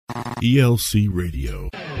ELC Radio.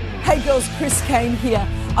 Hey girls, Chris Kane here.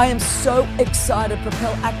 I am so excited.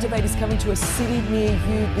 Propel Activate is coming to a city near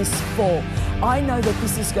you this fall. I know that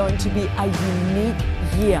this is going to be a unique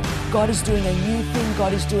year. God is doing a new thing.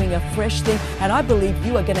 God is doing a fresh thing. And I believe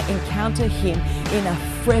you are going to encounter Him in a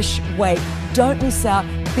fresh way. Don't miss out.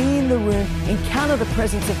 Be in the room, encounter the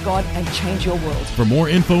presence of God, and change your world. For more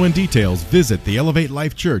info and details, visit the Elevate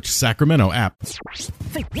Life Church Sacramento app. Love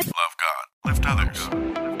God. Lift others.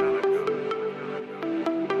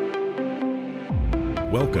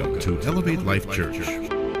 Welcome to Elevate Life Church.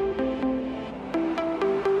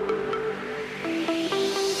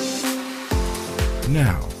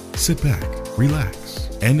 Now, sit back, relax,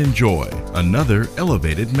 and enjoy another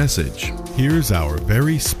elevated message. Here's our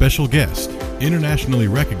very special guest, internationally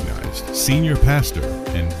recognized senior pastor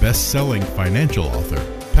and best-selling financial author,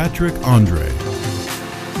 Patrick Ondrey.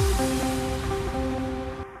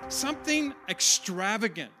 Something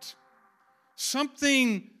extravagant,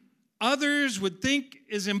 something others would think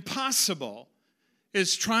is impossible,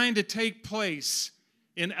 is trying to take place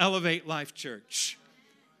in Elevate Life Church.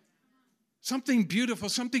 Something beautiful,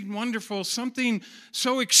 something wonderful, something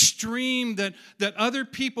so extreme that other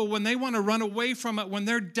people, when they want to run away from it, when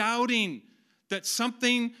they're doubting that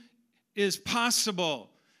something is possible,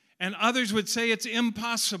 and others would say it's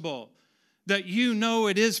impossible, that you know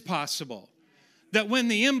it is possible. That when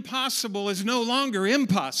the impossible is no longer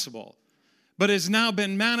impossible, but has now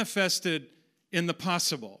been manifested in the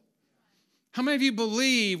possible. How many of you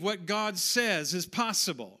believe what God says is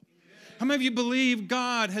possible? How many of you believe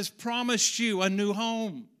God has promised you a new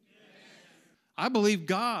home? I believe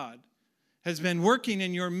God has been working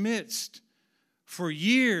in your midst for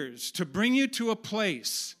years to bring you to a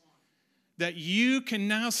place that you can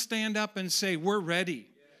now stand up and say, we're ready.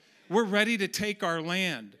 We're ready to take our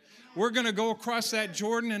land. We're going to go across that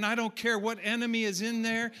Jordan, and I don't care what enemy is in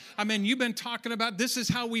there. I mean, you've been talking about this is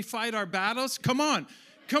how we fight our battles. Come on.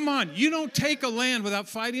 You don't take a land without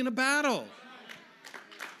fighting a battle.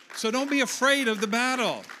 So don't be afraid of the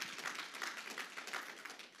battle.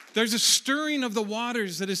 There's a stirring of the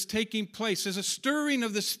waters that is taking place. There's a stirring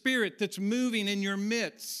of the Spirit that's moving in your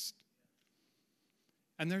midst.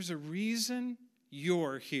 And there's a reason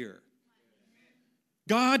you're here.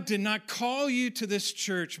 God did not call you to this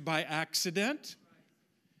church by accident.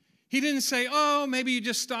 He didn't say, oh, maybe you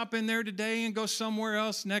just stop in there today and go somewhere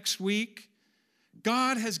else next week.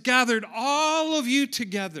 God has gathered all of you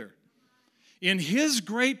together in His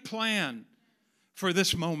great plan for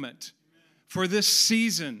this moment, for this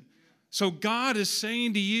season. So God is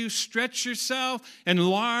saying to you, stretch yourself,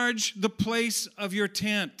 enlarge the place of your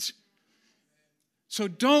tent. So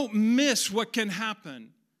don't miss what can happen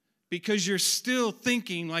because you're still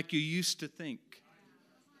thinking like you used to think.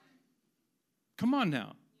 Come on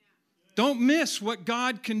now. Don't miss what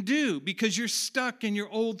God can do because you're stuck in your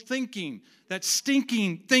old thinking, that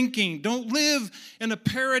stinking thinking. Don't live in a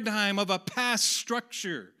paradigm of a past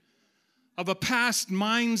structure, of a past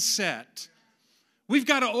mindset. We've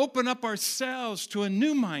got to open up ourselves to a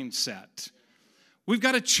new mindset. We've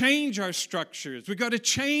got to change our structures. We've got to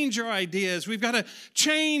change our ideas. We've got to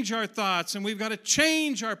change our thoughts, and we've got to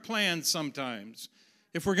change our plans sometimes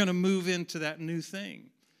if we're going to move into that new thing.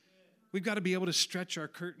 We've got to be able to stretch our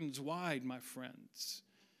curtains wide, my friends.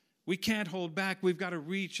 We can't hold back. We've got to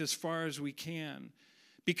reach as far as we can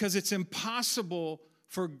because it's impossible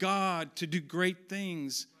for God to do great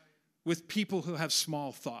things with people who have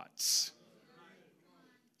small thoughts.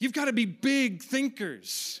 You've got to be big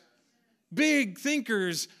thinkers. Big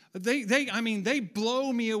thinkers. They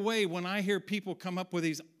blow me away when I hear people come up with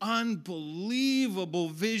these unbelievable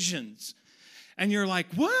visions. And you're like,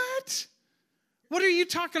 what? What are you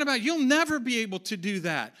talking about? You'll never be able to do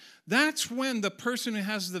that. That's when the person who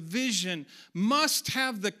has the vision must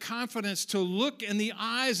have the confidence to look in the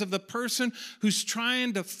eyes of the person who's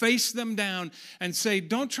trying to face them down and say,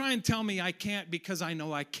 don't try and tell me I can't because I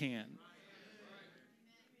know I can.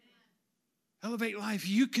 Elevate Life,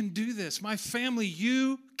 you can do this. My family,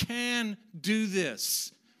 you can do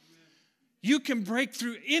this. You can break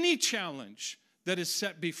through any challenge that is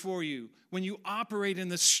set before you when you operate in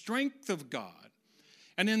the strength of God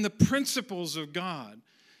and in the principles of God.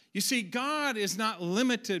 You see, God is not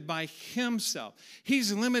limited by Himself.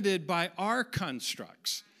 He's limited by our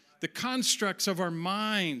constructs, the constructs of our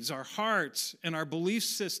minds, our hearts, and our belief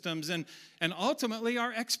systems, and ultimately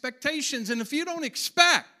our expectations. And if you don't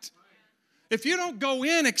go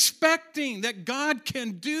in expecting that God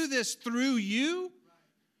can do this through you,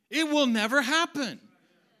 it will never happen.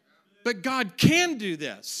 But God can do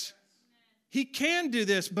this. He can do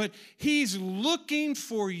this, but He's looking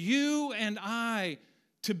for you and I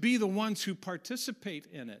to be the ones who participate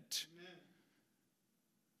in it.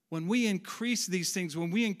 When we increase these things,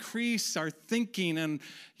 when we increase our thinking and,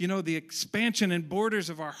 the expansion and borders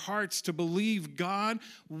of our hearts to believe God,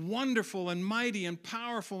 wonderful and mighty and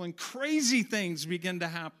powerful and crazy things begin to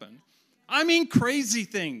happen. I mean, crazy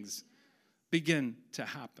things begin to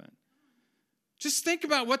happen. Just think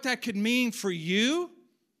about what that could mean for you,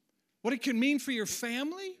 what it could mean for your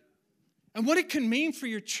family, and what it can mean for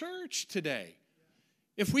your church today.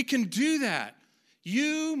 If we can do that,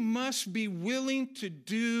 you must be willing to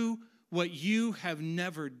do what you have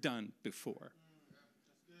never done before.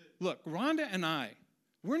 Look, Rhonda and I,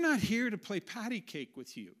 we're not here to play patty cake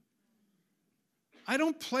with you. I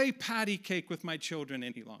don't play patty cake with my children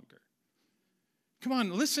any longer. Come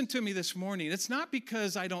on, listen to me this morning. It's not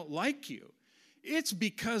because I don't like you. It's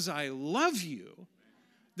because I love you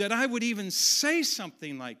that I would even say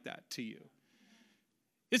something like that to you.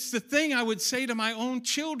 It's the thing I would say to my own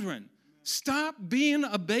children. Stop being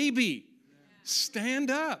a baby.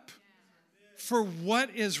 Stand up for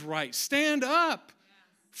what is right. Stand up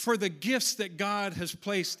for the gifts that God has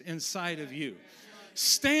placed inside of you.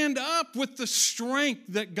 Stand up with the strength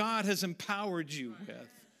that God has empowered you with.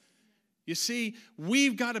 You see,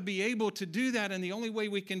 we've got to be able to do that, and the only way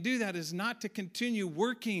we can do that is not to continue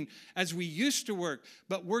working as we used to work,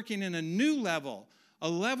 but working in a new level, a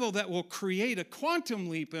level that will create a quantum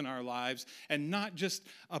leap in our lives and not just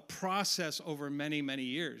a process over many, many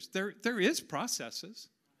years. There is processes.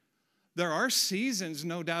 There are seasons,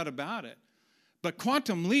 no doubt about it. But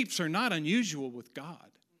quantum leaps are not unusual with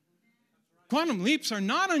God. Quantum leaps are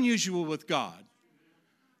not unusual with God.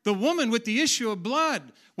 The woman with the issue of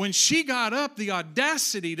blood, when she got up the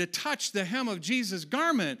audacity to touch the hem of Jesus'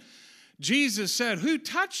 garment, Jesus said, "Who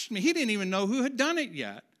touched me?" He didn't even know who had done it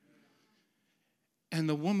yet. And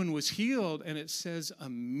the woman was healed, and it says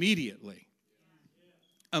immediately.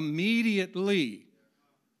 Immediately.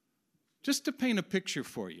 Just to paint a picture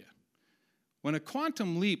for you. When a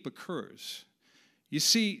quantum leap occurs, you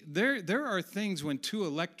see, there are things when two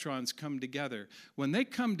electrons come together. When they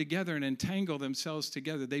come together and entangle themselves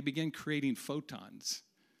together, they begin creating photons.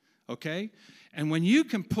 Okay? And when you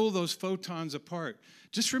can pull those photons apart,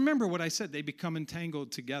 just remember what I said, they become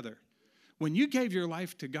entangled together. When you gave your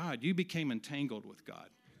life to God, you became entangled with God.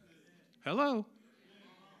 Hello?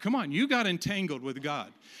 Come on, you got entangled with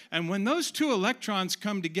God. And when those two electrons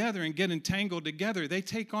come together and get entangled together, they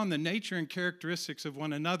take on the nature and characteristics of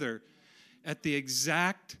one another at the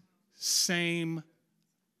exact same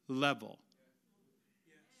level.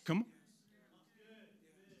 Come on.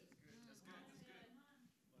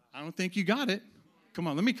 I don't think you got it. Come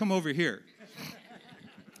on, let me come over here.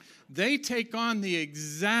 They take on the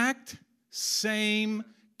exact same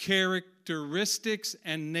characteristics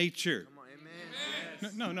and nature. Come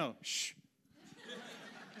on, amen. No. Shh.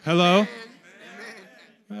 Hello? Amen.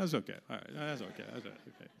 That's okay. All right, that's okay.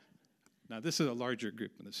 Now, this is a larger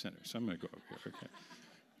group in the center, so I'm going to go over here. Okay.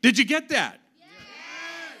 Did you get that? Yes.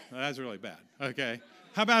 Well, that's really bad. Okay.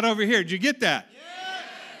 How about over here? Did you get that? Yes.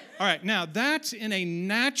 All right. Now, that's in a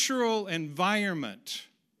natural environment.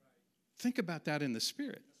 Think about that in the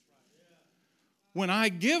Spirit. When I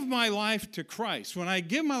give my life to Christ,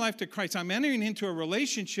 I'm entering into a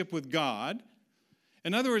relationship with God.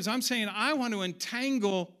 In other words, I'm saying I want to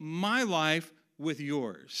entangle my life with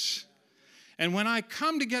yours. And when I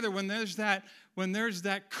come together, when there's that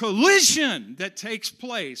collision that takes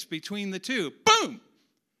place between the two, boom,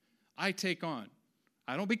 I take on.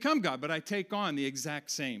 I don't become God, but I take on the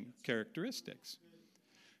exact same characteristics.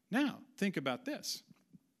 Now, think about this.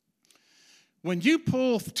 When you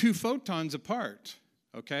pull two photons apart,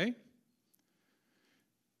 okay,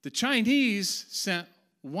 the Chinese sent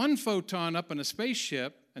one photon up in a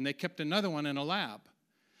spaceship, and they kept another one in a lab.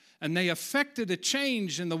 And they affected a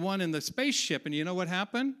change in the one in the spaceship. And you know what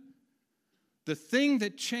happened? The thing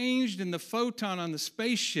that changed in the photon on the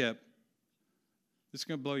spaceship, this is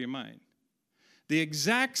going to blow your mind. The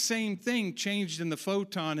exact same thing changed in the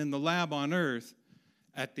photon in the lab on Earth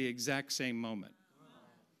at the exact same moment.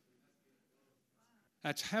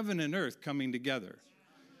 That's heaven and earth coming together.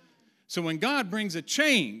 So when God brings a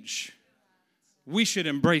change, we should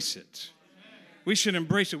embrace it. We should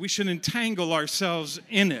embrace it. We should entangle ourselves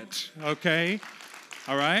in it, okay?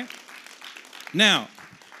 All right? Now,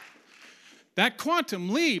 that quantum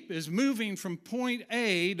leap is moving from point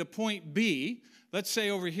A to point B. Let's say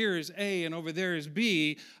over here is A and over there is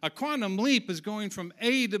B. A quantum leap is going from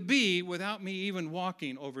A to B without me even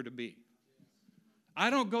walking over to B. I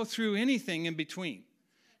don't go through anything in between.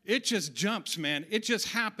 It just jumps, man. It just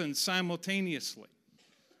happens simultaneously.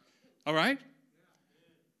 All right?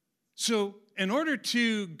 So in order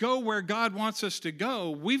to go where God wants us to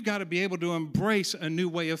go, we've got to be able to embrace a new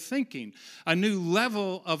way of thinking, a new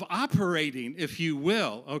level of operating, if you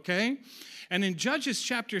will, okay? And in Judges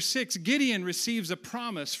chapter 6, Gideon receives a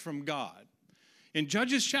promise from God. In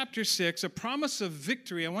Judges chapter 6, a promise of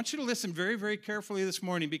victory. I want you to listen very, very carefully this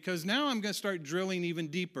morning, because now I'm going to start drilling even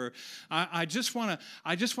deeper. I just want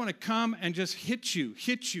to come and just hit you,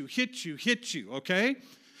 okay?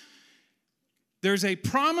 There's a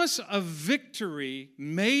promise of victory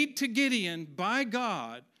made to Gideon by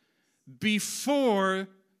God before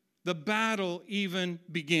the battle even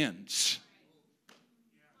begins.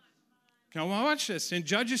 Now watch this. In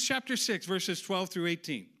Judges chapter 6, verses 12 through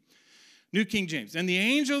 18. New King James. And the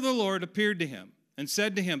angel of the Lord appeared to him and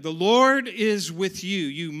said to him, "The Lord is with you,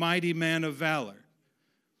 you mighty man of valor."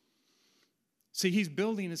 See, he's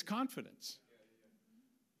building his confidence.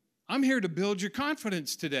 I'm here to build your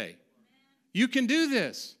confidence today. You can do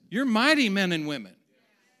this. You're mighty men and women.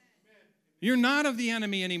 You're not of the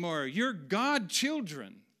enemy anymore. You're God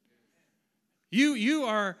children. You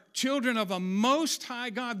are children of a most high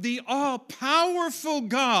God, the all-powerful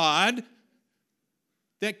God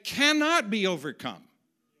that cannot be overcome.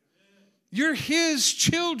 You're his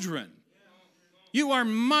children. You are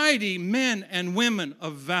mighty men and women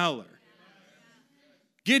of valor.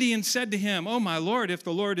 Gideon said to him, "Oh, my Lord, if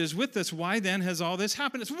the Lord is with us, why then has all this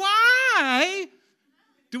happened? Why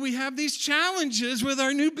do we have these challenges with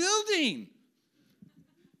our new building?"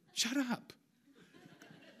 Shut up.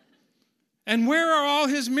 "And where are all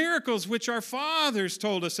his miracles which our fathers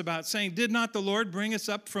told us about, saying, 'Did not the Lord bring us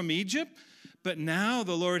up from Egypt?' But now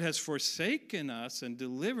the Lord has forsaken us and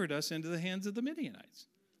delivered us into the hands of the Midianites."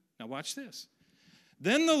 Now watch this.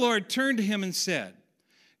 "Then the Lord turned to him and said,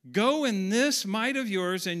 'Go in this might of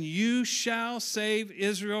yours, and you shall save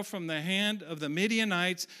Israel from the hand of the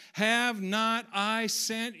Midianites. Have not I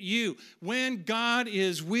sent you?'" When God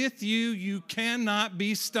is with you, you cannot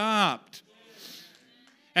be stopped.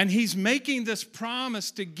 And he's making this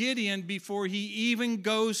promise to Gideon before he even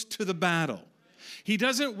goes to the battle. He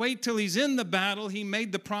doesn't wait till he's in the battle. He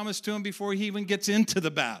made the promise to him before he even gets into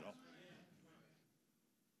the battle.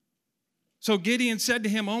 So Gideon said to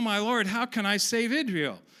him, "Oh, my Lord, how can I save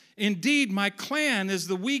Israel? Indeed, my clan is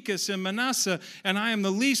the weakest in Manasseh, and I am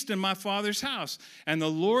the least in my father's house." And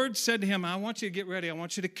the Lord said to him, I want you to get ready. I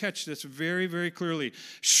want you to catch this very, very clearly.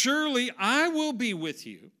 "Surely I will be with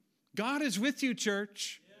you." God is with you,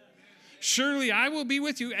 church. "Surely I will be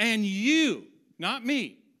with you, and you," not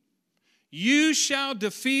me, "you shall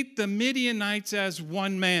defeat the Midianites as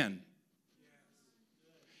one man."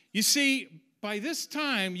 You see, by this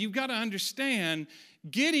time, you've got to understand,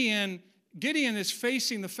 Gideon is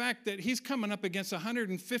facing the fact that he's coming up against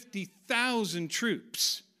 150,000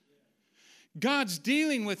 troops. God's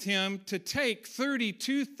dealing with him to take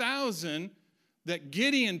 32,000 that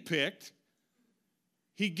Gideon picked.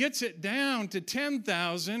 He gets it down to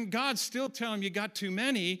 10,000. God's still telling him you got too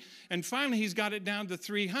many. And finally, he's got it down to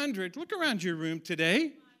 300. Look around your room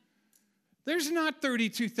today. There's not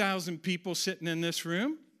 32,000 people sitting in this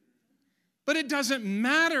room. But it doesn't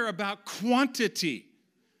matter about quantity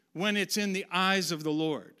when it's in the eyes of the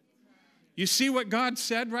Lord. You see what God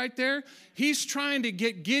said right there? He's trying to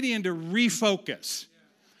get Gideon to refocus.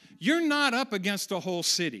 You're not up against a whole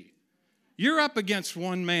city. You're up against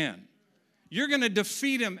one man. You're going to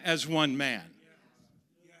defeat him as one man.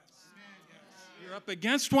 You're up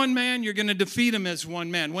against one man. You're going to defeat him as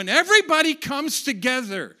one man. When everybody comes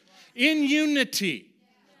together in unity,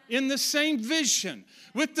 in the same vision,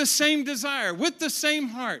 with the same desire, with the same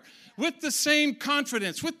heart, with the same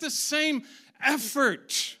confidence, with the same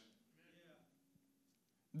effort,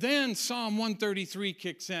 then Psalm 133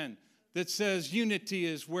 kicks in that says unity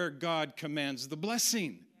is where God commands the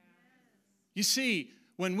blessing. You see,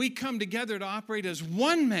 when we come together to operate as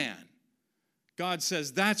one man, God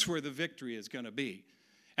says that's where the victory is going to be.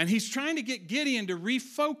 And he's trying to get Gideon to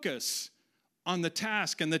refocus on the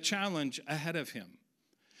task and the challenge ahead of him.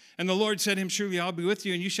 And the Lord said to him, "Surely I'll be with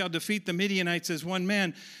you, and you shall defeat the Midianites as one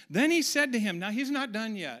man." Then he said to him, now he's not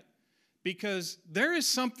done yet, because there is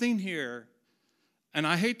something here, and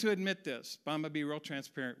I hate to admit this, but I'm going to be real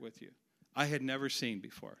transparent with you. I had never seen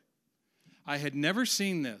before. I had never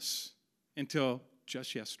seen this until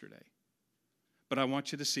just yesterday. But I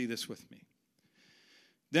want you to see this with me.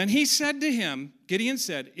 Then he said to him, Gideon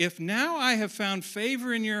said, "If now I have found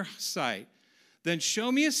favor in your sight, then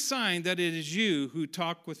show me a sign that it is you who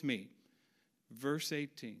talk with me." Verse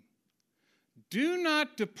 18. "Do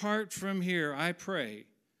not depart from here, I pray,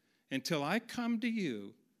 until I come to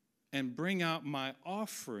you and bring out my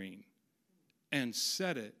offering and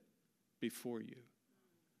set it before you."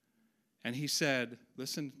 And he said,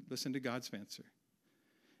 listen to God's answer.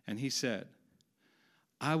 And he said,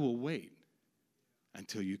 I will wait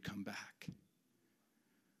until you come back.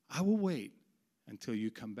 I will wait until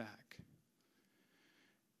you come back.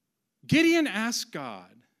 Gideon asked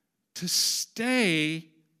God to stay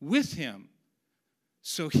with him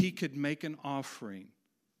so he could make an offering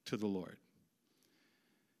to the Lord.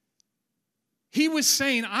 He was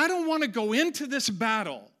saying, I don't want to go into this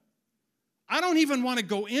battle. I don't even want to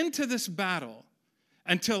go into this battle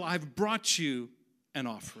until I've brought you an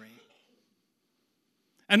offering.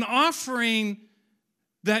 An offering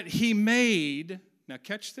that he made, now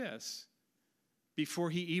catch this, before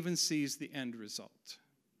he even sees the end result.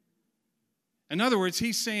 In other words,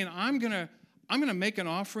 he's saying, I'm going to make an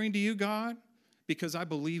offering to you, God, because I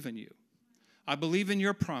believe in you. I believe in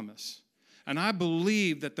your promise. And I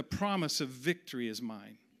believe that the promise of victory is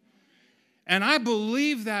mine. And I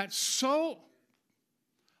believe that so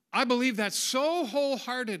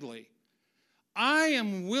wholeheartedly. I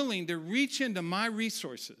am willing to reach into my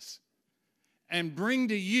resources and bring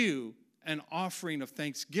to you an offering of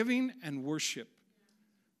thanksgiving and worship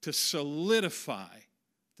to solidify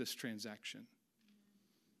this transaction.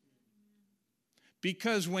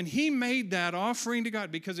 Because when he made that offering to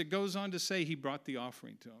God, because it goes on to say he brought the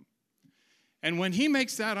offering to him. And when he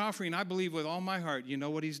makes that offering, I believe with all my heart, you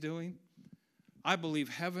know what he's doing? I believe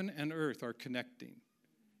heaven and earth are connecting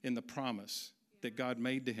in the promise that God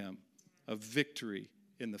made to him of victory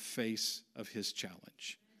in the face of his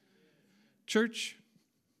challenge. Church,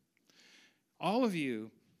 all of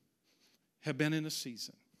you have been in a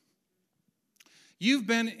season. You've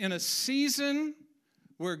been in a season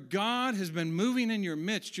where God has been moving in your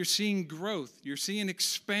midst. You're seeing growth. You're seeing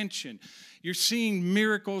expansion. You're seeing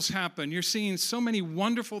miracles happen. You're seeing so many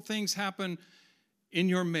wonderful things happen in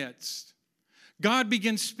your midst. God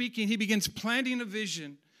begins speaking. He begins planting a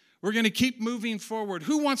vision. We're going to keep moving forward.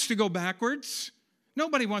 Who wants to go backwards?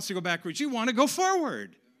 Nobody wants to go backwards. You want to go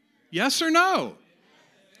forward. Yes or no?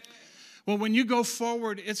 Well, when you go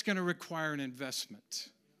forward, it's going to require an investment.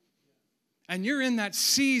 And you're in that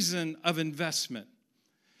season of investment.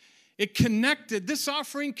 This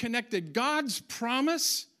offering connected God's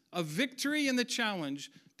promise of victory in the challenge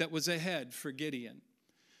that was ahead for Gideon.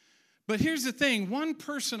 But here's the thing, one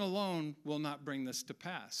person alone will not bring this to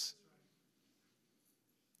pass.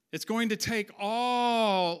 It's going to take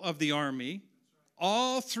all of the army,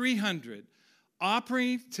 all 300,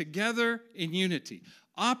 operating together in unity,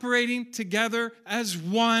 operating together as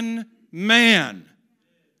one man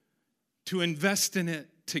to invest in it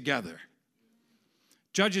together.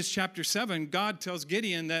 Judges chapter 7, God tells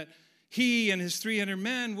Gideon that he and his 300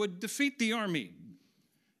 men would defeat the army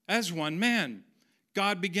as one man.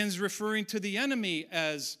 God begins referring to the enemy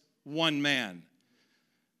as one man.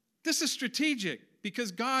 This is strategic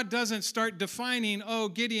because God doesn't start defining, oh,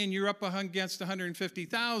 Gideon, you're up against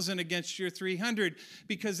 150,000 against your 300,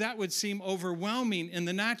 because that would seem overwhelming in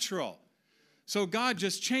the natural. So God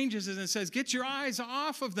just changes it and says, get your eyes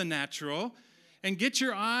off of the natural and get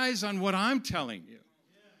your eyes on what I'm telling you.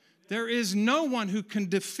 There is no one who can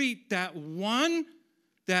defeat that one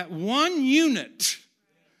unit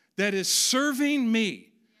that is serving me,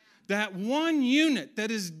 that one unit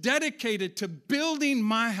that is dedicated to building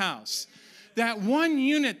my house, that one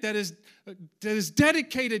unit that is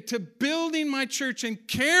dedicated to building my church and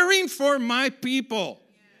caring for my people.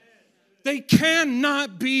 They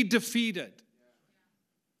cannot be defeated.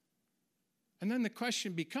 And then the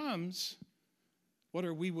question becomes, what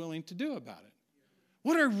are we willing to do about it?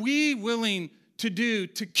 What are we willing to do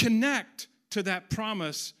to connect to that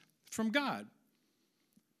promise from God?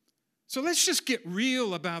 So let's just get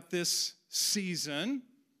real about this season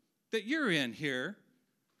that you're in here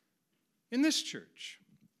in this church.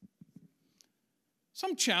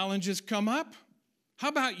 Some challenges come up. How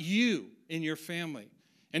about you in your family?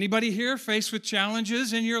 Anybody here faced with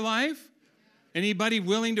challenges in your life? Anybody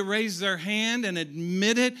willing to raise their hand and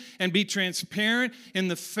admit it and be transparent in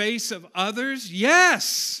the face of others?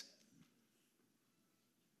 Yes.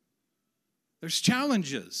 There's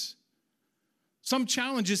challenges. Some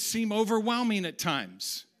challenges seem overwhelming at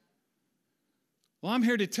times. Well, I'm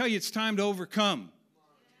here to tell you it's time to overcome.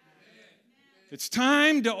 It's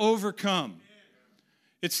time to overcome.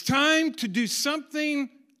 It's time to do something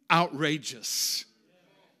outrageous.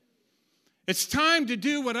 It's time to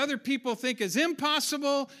do what other people think is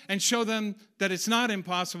impossible and show them that it's not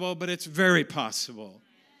impossible, but it's very possible.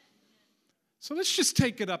 So let's just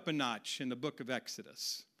take it up a notch in the book of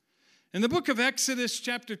Exodus. In the book of Exodus,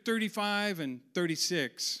 chapter 35 and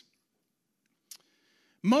 36,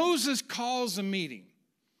 Moses calls a meeting.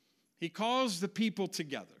 He calls the people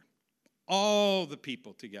together, all the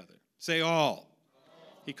people together. Say all.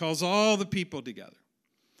 He calls all the people together.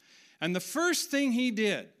 And the first thing he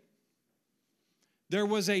did, there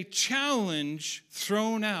was a challenge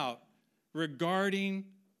thrown out regarding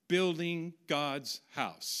building God's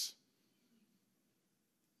house.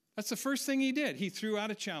 That's the first thing he did. He threw out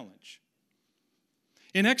a challenge.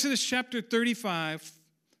 In Exodus chapter 35,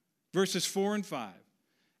 verses 4 and 5,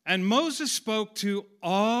 and Moses spoke to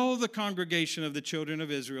all the congregation of the children of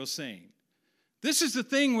Israel, saying, this is the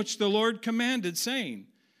thing which the Lord commanded, saying,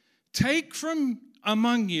 take from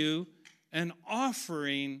among you an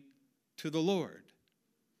offering to the Lord.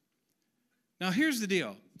 Now here's the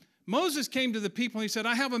deal. Moses came to the people and he said,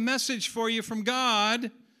 I have a message for you from God.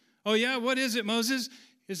 Oh yeah, what is it, Moses?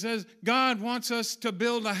 It says, God wants us to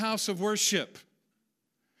build a house of worship.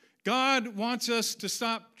 God wants us to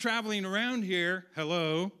stop traveling around here.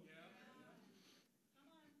 Hello.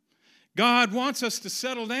 God wants us to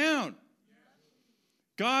settle down.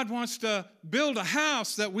 God wants to build a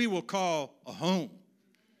house that we will call a home.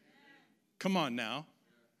 Come on now.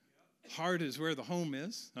 Heart is where the home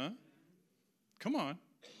is, huh? Come on.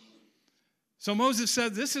 So Moses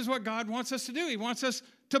said, this is what God wants us to do. He wants us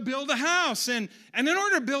to build a house. And in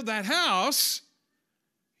order to build that house,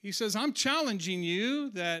 he says, I'm challenging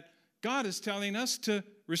you that God is telling us to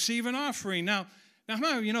receive an offering. Now how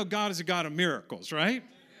many of you know God is a God of miracles, right?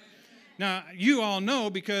 Now, you all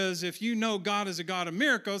know, because if you know God is a God of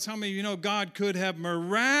miracles, how many of you know God could have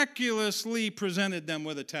miraculously presented them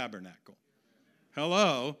with a tabernacle?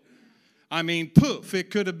 Hello? I mean, poof,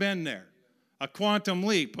 it could have been there. A quantum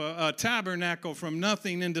leap, a tabernacle from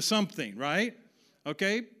nothing into something, right?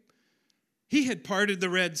 Okay? He had parted the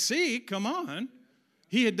Red Sea, come on.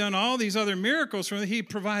 He had done all these other miracles for them. He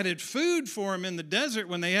provided food for them in the desert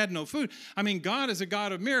when they had no food. I mean, God is a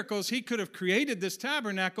God of miracles. He could have created this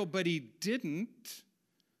tabernacle, but he didn't.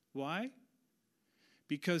 Why?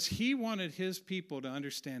 Because he wanted his people to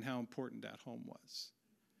understand how important that home was.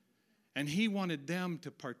 And he wanted them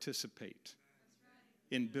to participate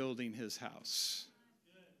in building his house.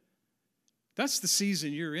 That's the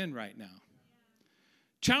season you're in right now.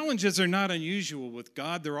 Challenges are not unusual with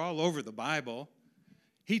God. They're all over the Bible.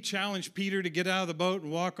 He challenged Peter to get out of the boat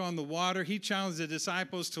and walk on the water. He challenged the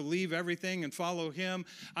disciples to leave everything and follow him.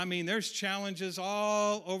 I mean, there's challenges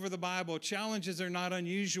all over the Bible. Challenges are not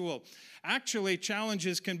unusual. Actually,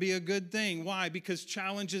 challenges can be a good thing. Why? Because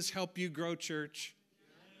challenges help you grow, church.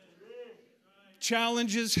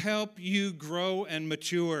 Challenges help you grow and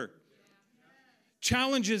mature.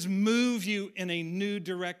 Challenges move you in a new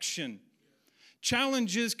direction.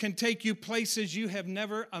 Challenges can take you places you have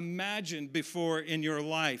never imagined before in your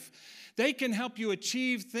life. They can help you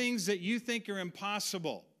achieve things that you think are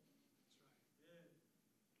impossible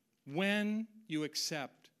when you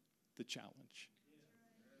accept the challenge.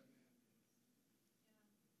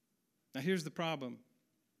 Now, here's the problem.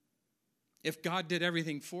 If God did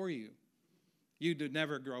everything for you, you would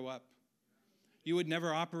never grow up. You would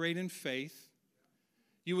never operate in faith.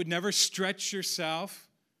 You would never stretch yourself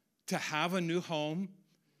to have a new home.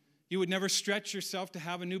 You would never stretch yourself to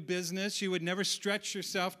have a new business. You would never stretch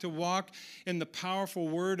yourself to walk in the powerful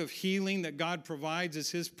word of healing that God provides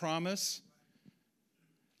as his promise.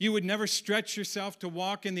 You would never stretch yourself to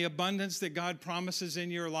walk in the abundance that God promises in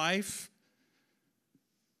your life.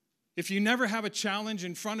 If you never have a challenge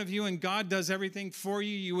in front of you and God does everything for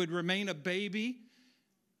you, you would remain a baby.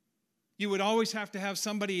 You would always have to have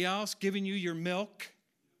somebody else giving you your milk.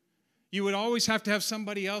 You would always have to have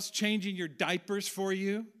somebody else changing your diapers for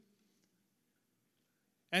you.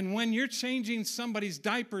 And when you're changing somebody's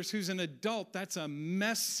diapers who's an adult, that's a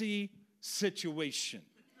messy situation.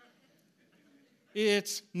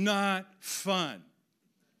 It's not fun.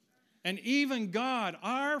 And even God,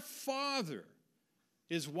 our Father,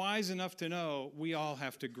 is wise enough to know we all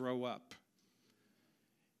have to grow up.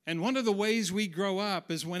 And one of the ways we grow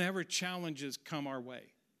up is whenever challenges come our way.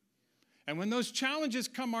 And when those challenges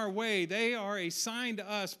come our way, they are a sign to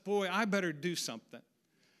us, boy, I better do something.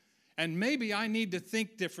 And maybe I need to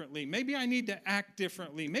think differently. Maybe I need to act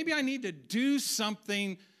differently. Maybe I need to do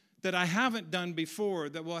something that I haven't done before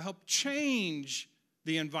that will help change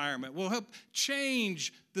the environment, will help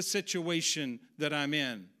change the situation that I'm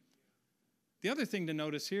in. The other thing to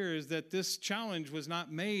notice here is that this challenge was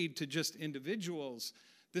not made to just individuals.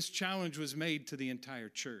 This challenge was made to the entire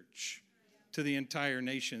church, to the entire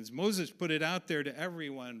nations. Moses put it out there to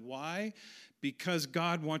everyone. Why? Because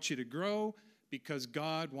God wants you to grow, because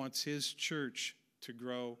God wants his church to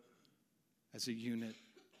grow as a unit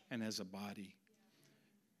and as a body.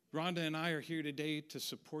 Rhonda and I are here today to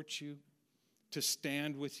support you, to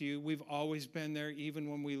stand with you. We've always been there,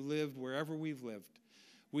 even when we lived wherever we've lived.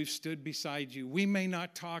 We've stood beside you. We may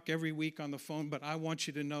not talk every week on the phone, but I want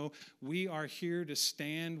you to know we are here to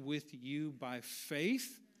stand with you by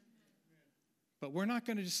faith. But we're not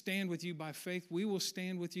going to just stand with you by faith. We will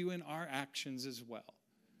stand with you in our actions as well.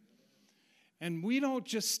 And we don't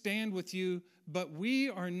just stand with you, but we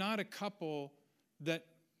are not a couple that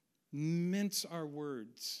mince our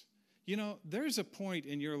words. You know, there's a point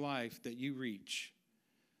in your life that you reach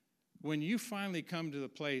when you finally come to the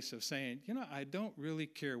place of saying, you know, I don't really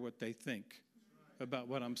care what they think about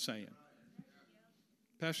what I'm saying.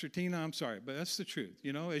 Pastor Tina, I'm sorry, but that's the truth.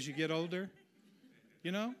 You know, as you get older,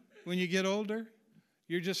 you know, when you get older,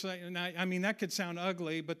 you're just like, and I mean, that could sound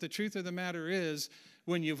ugly, but the truth of the matter is,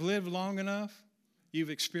 when you've lived long enough, you've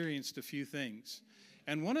experienced a few things.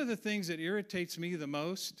 And one of the things that irritates me the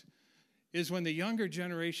most is when the younger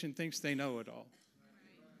generation thinks they know it all.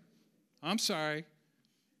 I'm sorry.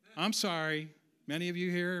 Many of you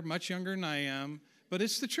here are much younger than I am, but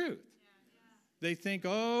it's the truth. They think,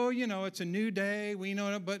 oh, you know, it's a new day. We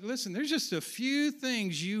know it. But listen, there's just a few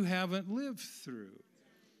things you haven't lived through.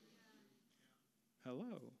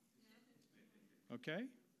 Hello. Okay?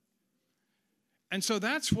 And so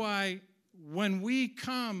that's why when we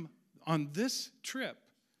come on this trip,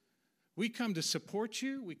 we come to support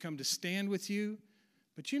you. We come to stand with you.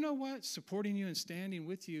 But you know what? Supporting you and standing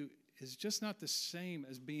with you is just not the same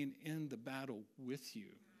as being in the battle with you.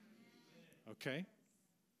 Okay?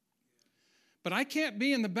 But I can't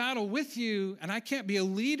be in the battle with you, and I can't be a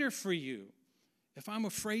leader for you if I'm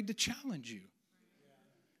afraid to challenge you.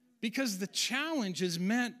 Because the challenge is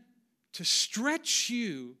meant to stretch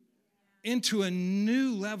you into a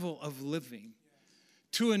new level of living,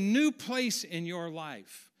 to a new place in your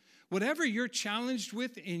life. Whatever you're challenged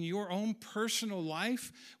with in your own personal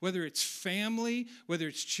life, whether it's family, whether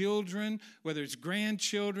it's children, whether it's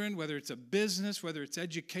grandchildren, whether it's a business, whether it's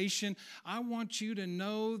education, I want you to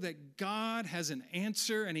know that God has an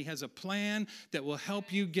answer and He has a plan that will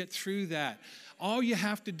help you get through that. All you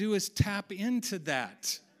have to do is tap into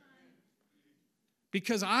that.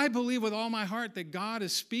 Because I believe with all my heart that God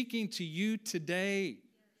is speaking to you today,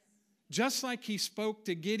 just like He spoke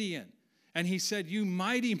to Gideon. And He said, you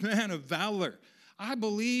mighty man of valor. I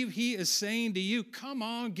believe He is saying to you, come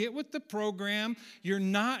on, get with the program. You're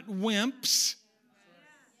not wimps.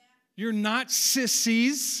 You're not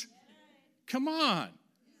sissies. Come on.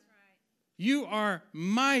 You are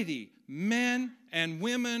mighty men and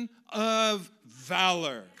women of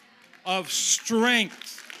valor, of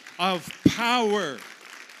strength, of power,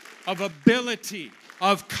 of ability,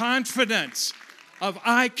 of confidence, of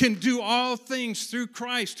I can do all things through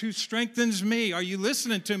Christ who strengthens me. Are you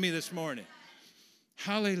listening to me this morning?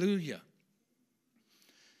 Hallelujah.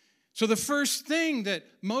 So the first thing that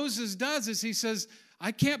Moses does is he says,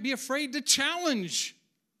 I can't be afraid to challenge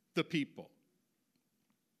the people.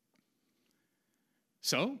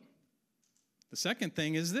 So the second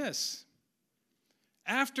thing is this.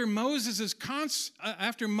 After Moses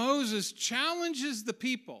challenges the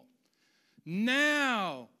people,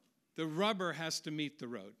 now the rubber has to meet the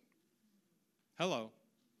road. Hello.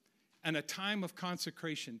 And a time of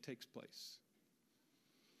consecration takes place.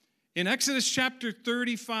 In Exodus chapter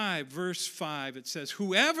 35, verse 5, it says,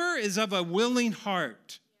 whoever is of a willing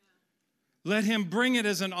heart, let him bring it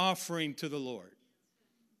as an offering to the Lord.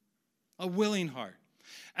 A willing heart.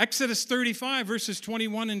 Exodus 35, verses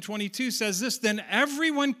 21 and 22 says this, then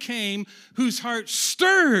everyone came whose heart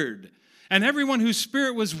stirred, and everyone whose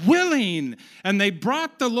spirit was willing, and they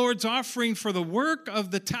brought the Lord's offering for the work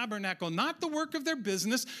of the tabernacle, not the work of their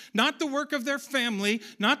business, not the work of their family,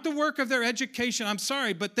 not the work of their education. I'm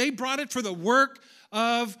sorry, but they brought it for the work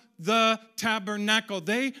of the tabernacle.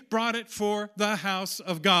 They brought it for the house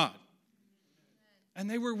of God. And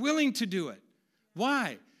they were willing to do it.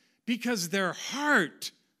 Why? Because their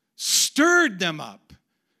heart stirred them up.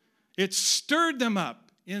 It stirred them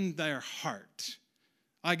up in their heart.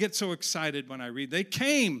 I get so excited when I read. They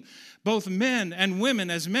came, both men and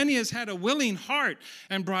women, as many as had a willing heart,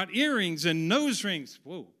 and brought earrings and nose rings.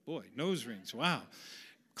 Whoa, boy, nose rings, wow.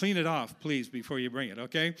 Clean it off, please, before you bring it,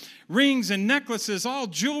 okay? Rings and necklaces, all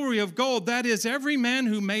jewelry of gold. That is, every man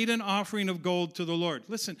who made an offering of gold to the Lord.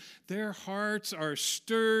 Listen, their hearts are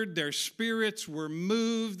stirred. Their spirits were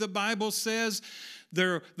moved, the Bible says.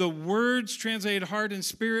 The words translated heart and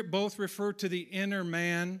spirit both refer to the inner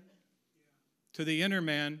man. To the inner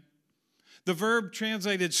man. The verb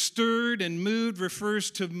translated stirred and moved refers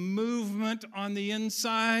to movement on the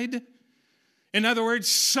inside. In other words,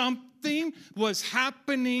 something was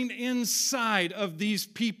happening inside of these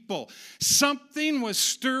people. Something was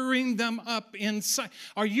stirring them up inside.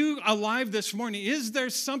 Are you alive this morning? Is there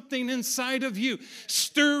something inside of you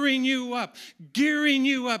stirring you up, gearing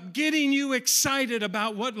you up, getting you excited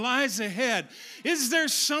about what lies ahead? Is there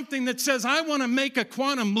something that says, I want to make a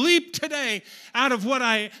quantum leap today out of what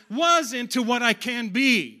I was into what I can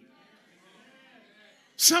be?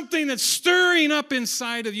 Something that's stirring up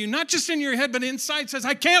inside of you, not just in your head, but inside says,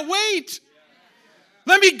 I can't wait.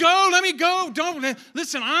 Let me go. Don't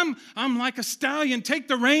listen, I'm like a stallion. Take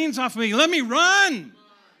the reins off of me. Let me run.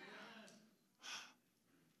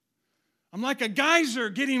 I'm like a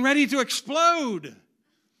geyser getting ready to explode.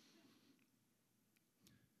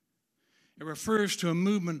 It refers to a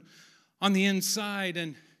movement on the inside.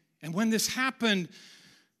 And when this happened,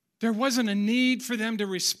 there wasn't a need for them to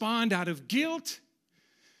respond out of guilt.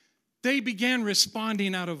 They began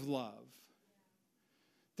responding out of love.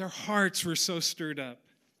 Their hearts were so stirred up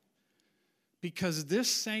because this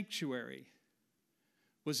sanctuary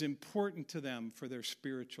was important to them for their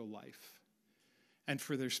spiritual life and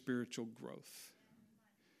for their spiritual growth.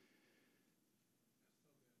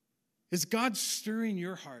 Is God stirring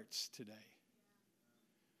your hearts today?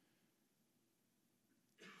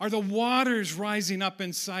 Are the waters rising up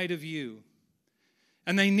inside of you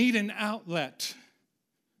and they need an outlet?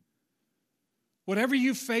 Whatever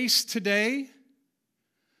you face today,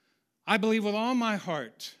 I believe with all my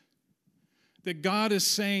heart that God is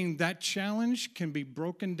saying that challenge can be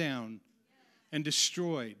broken down and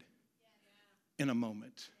destroyed in a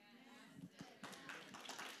moment.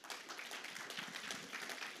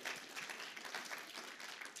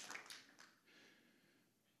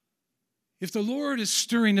 If the Lord is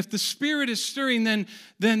stirring, if the Spirit is stirring, then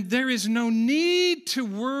there is no need to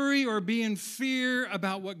worry or be in fear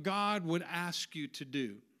about what God would ask you to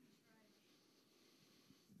do.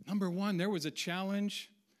 Number one, there was a challenge.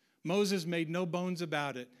 Moses made no bones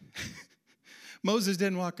about it. Moses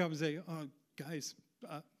didn't walk up and say, oh, guys,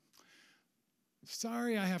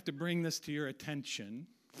 sorry I have to bring this to your attention,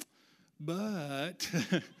 but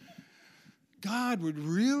God would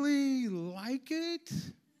really like it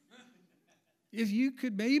if you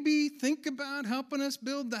could maybe think about helping us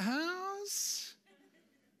build the house.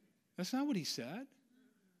 That's not what he said.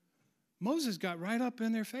 Moses got right up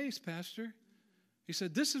in their face, Pastor. He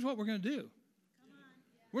said, this is what we're going to do.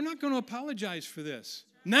 We're not going to apologize for this.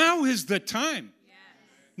 Now is the time.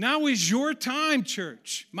 Now is your time,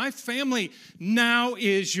 church. My family, now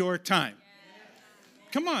is your time.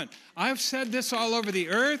 Come on. I've said this all over the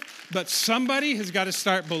earth, but somebody has got to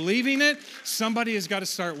start believing it. Somebody has got to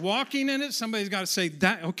start walking in it. Somebody's got to say,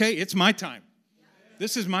 "That okay, it's my time.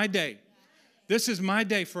 This is my day. This is my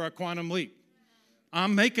day for a quantum leap.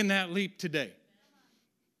 I'm making that leap today.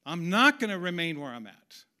 I'm not going to remain where I'm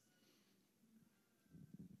at."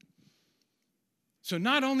 So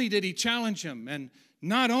not only did he challenge them, and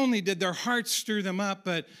not only did their hearts stir them up,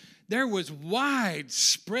 but there was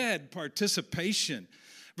widespread participation.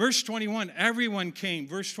 Verse 21, everyone came.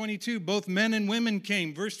 Verse 22, both men and women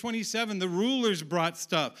came. Verse 27, the rulers brought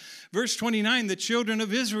stuff. Verse 29, the children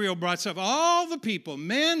of Israel brought stuff. All the people,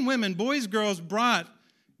 men, women, boys, girls, brought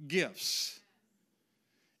gifts.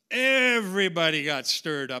 Everybody got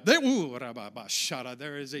stirred up.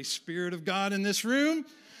 There is a Spirit of God in this room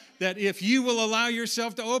that if you will allow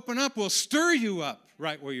yourself to open up, will stir you up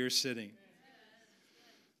right where you're sitting.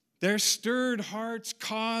 Their stirred hearts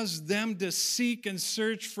caused them to seek and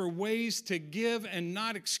search for ways to give and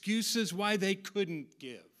not excuses why they couldn't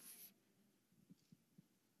give.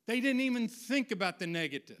 They didn't even think about the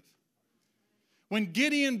negative. When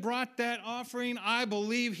Gideon brought that offering, I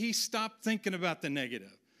believe he stopped thinking about the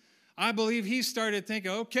negative. I believe he started thinking,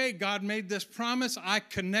 okay, God made this promise. I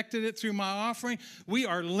connected it through my offering. We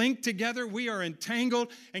are linked together. We are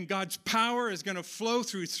entangled. And God's power is going to flow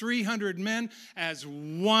through 300 men as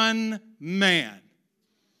one man.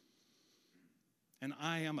 And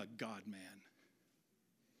I am a God man.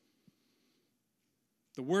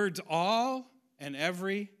 The words all and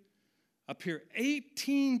every appear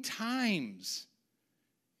 18 times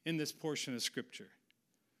in this portion of Scripture.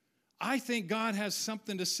 I think God has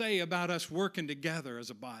something to say about us working together as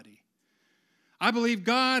a body. I believe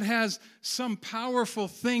God has some powerful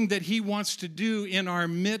thing that He wants to do in our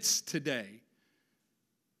midst today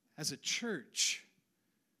as a church.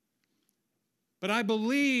 But I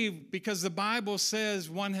believe, because the Bible says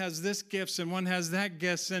one has this gifts and one has that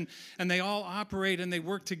gifts, and they all operate and they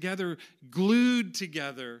work together, glued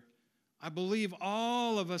together, I believe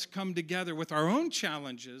all of us come together with our own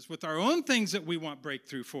challenges, with our own things that we want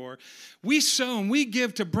breakthrough for. We sow and we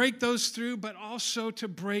give to break those through, but also to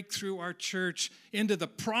break through our church into the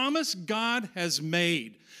promise God has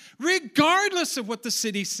made. Regardless of what the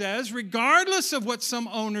city says, regardless of what some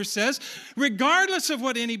owner says, regardless of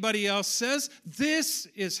what anybody else says, this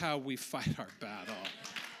is how we fight our battle.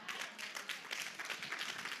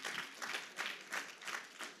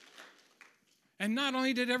 And not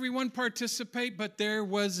only did everyone participate, but there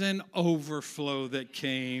was an overflow that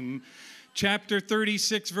came. Chapter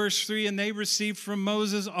 36, verse 3, and they received from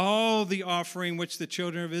Moses all the offering which the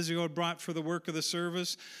children of Israel had brought for the work of the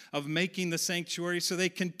service of making the sanctuary. So they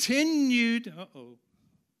continued. I'm going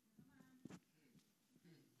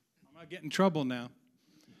to get in trouble now.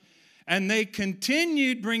 And they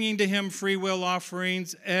continued bringing to him free will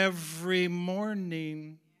offerings every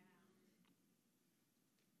morning.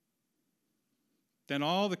 Then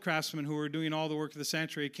all the craftsmen who were doing all the work of the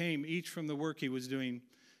sanctuary came, each from the work he was doing.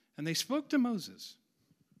 And they spoke to Moses.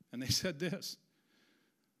 And they said this.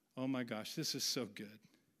 Oh my gosh, this is so good.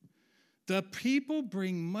 The people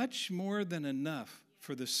bring much more than enough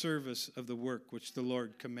for the service of the work which the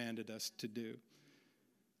Lord commanded us to do.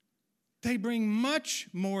 They bring much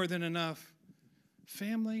more than enough.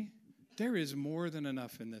 Family, there is more than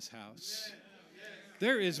enough in this house.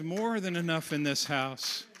 There is more than enough in this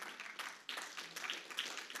house.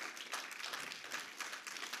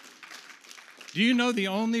 Do you know the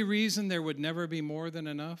only reason there would never be more than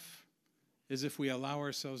enough is if we allow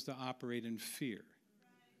ourselves to operate in fear?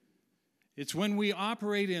 It's when we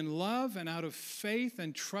operate in love and out of faith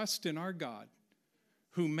and trust in our God,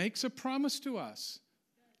 who makes a promise to us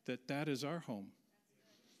that that is our home,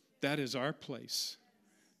 that is our place.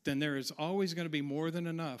 Then there is always going to be more than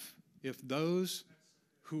enough if those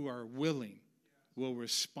who are willing will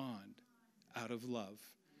respond out of love,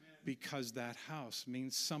 because that house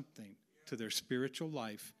means something to their spiritual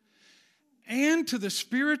life and to the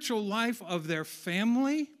spiritual life of their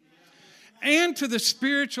family and to the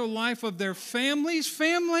spiritual life of their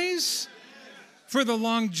families, for the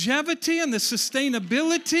longevity and the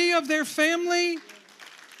sustainability of their family.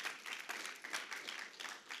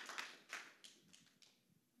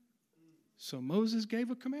 So Moses gave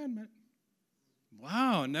a commandment.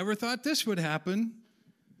 Wow, never thought this would happen.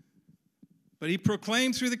 But he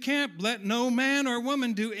proclaimed through the camp, let no man or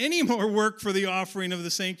woman do any more work for the offering of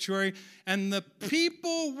the sanctuary. And the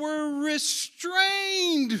people were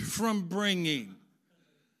restrained from bringing.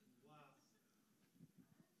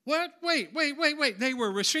 What? Wait. They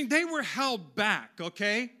were restrained. They were held back,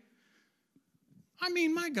 okay? I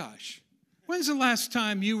mean, my gosh. When's the last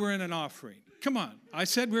time you were in an offering? Come on. I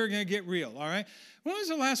said we were going to get real, all right? When was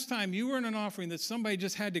the last time you were in an offering that somebody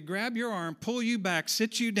just had to grab your arm, pull you back,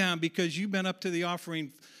 sit you down because you've been up to the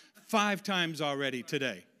offering 5 times already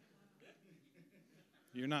today?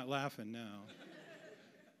 You're not laughing now.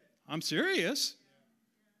 I'm serious.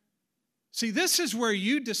 See, this is where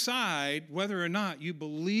you decide whether or not you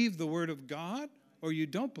believe the Word of God or you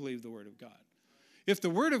don't believe the Word of God. If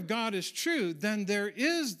the Word of God is true, then there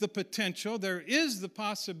is the potential, there is the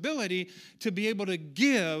possibility to be able to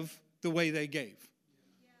give the way they gave.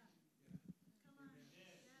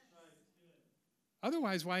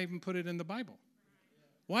 Otherwise, why even put it in the Bible?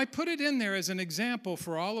 Why put it in there as an example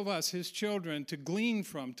for all of us, his children, to glean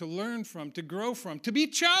from, to learn from, to grow from, to be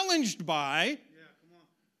challenged by?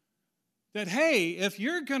 That, hey, if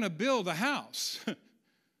you're going to build a house,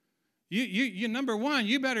 you number one,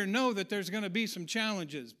 you better know that there's going to be some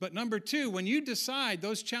challenges. But number two, when you decide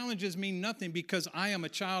those challenges mean nothing because I am a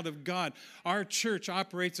child of God, our church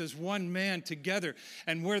operates as one man together.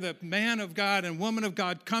 And where the man of God and woman of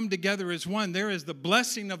God come together as one, there is the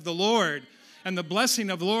blessing of the Lord. And the blessing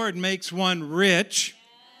of the Lord makes one rich.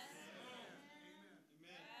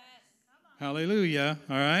 Hallelujah.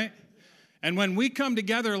 All right? And when we come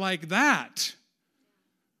together like that,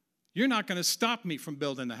 you're not going to stop me from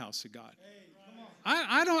building the house of God.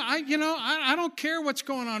 I don't care what's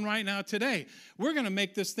going on right now today. We're going to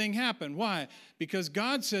make this thing happen. Why? Because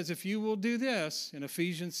God says if you will do this in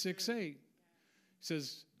Ephesians 6:8, He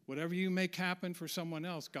says, whatever you make happen for someone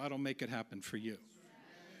else, God will make it happen for you.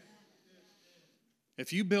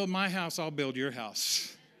 If you build my house, I'll build your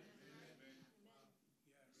house.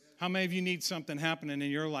 How many of you need something happening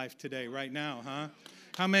in your life today, right now, huh?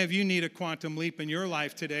 How many of you need a quantum leap in your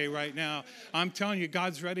life today, right now? I'm telling you,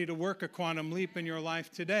 God's ready to work a quantum leap in your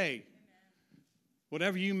life today.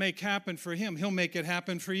 Whatever you make happen for Him, He'll make it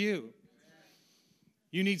happen for you.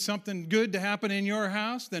 You need something good to happen in your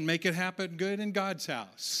house? Then make it happen good in God's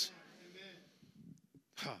house.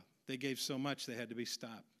 They gave so much they had to be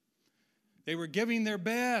stopped. They were giving their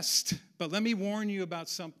best. But let me warn you about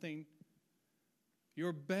something.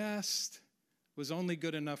 Your best was only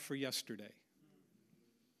good enough for yesterday.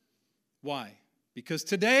 Why? Because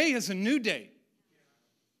today is a new day.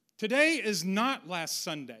 Today is not last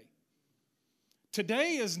Sunday.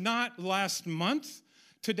 Today is not last month.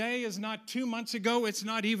 Today is not 2 months ago. It's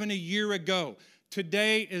not even a year ago.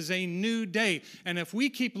 Today is a new day. And if we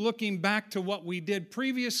keep looking back to what we did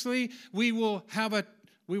previously, we will have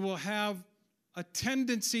a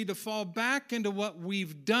tendency to fall back into what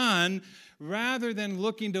we've done rather than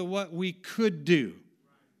looking to what we could do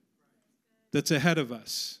that's ahead of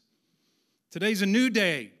us. Today's a new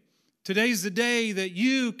day. Today's the day that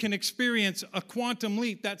you can experience a quantum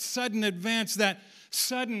leap, that sudden advance, that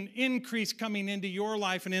sudden increase coming into your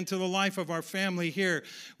life and into the life of our family here.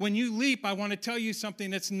 When you leap, I want to tell you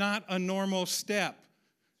something. It's not a normal step.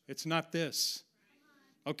 It's not this.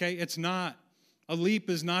 Okay? It's not. A leap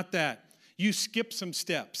is not that. You skip some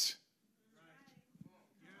steps.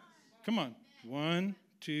 Come on. 1,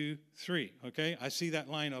 2, 3. Okay? I see that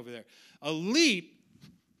line over there. A leap,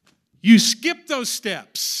 you skip those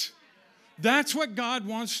steps. That's what God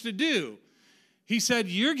wants to do. He said,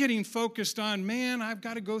 you're getting focused on, man, I've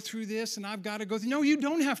got to go through this and I've got to go through. No, you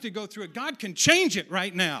don't have to go through it. God can change it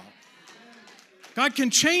right now. God can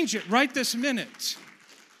change it right this minute.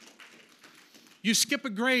 You skip a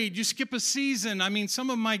grade. You skip a season. I mean, some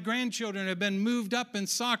of my grandchildren have been moved up in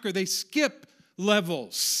soccer. They skip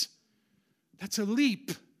levels. That's a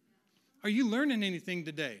leap. Are you learning anything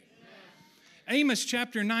today? Amos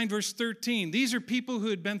chapter 9, verse 13. These are people who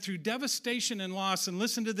had been through devastation and loss. And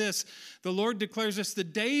listen to this. The Lord declares this. The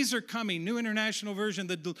days are coming. New International Version.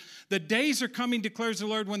 The days are coming, declares the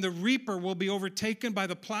Lord, when the reaper will be overtaken by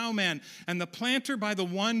the plowman and the planter by the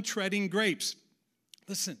one treading grapes.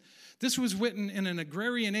 Listen. This was written in an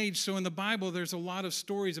agrarian age, so in the Bible there's a lot of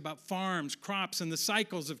stories about farms, crops, and the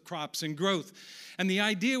cycles of crops and growth. And the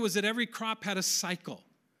idea was that every crop had a cycle.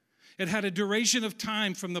 It had a duration of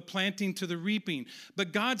time from the planting to the reaping.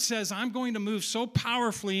 But God says, I'm going to move so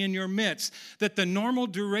powerfully in your midst that the normal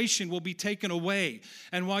duration will be taken away.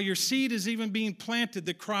 And while your seed is even being planted,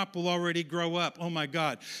 the crop will already grow up. Oh my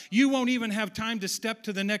God. You won't even have time to step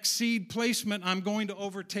to the next seed placement. I'm going to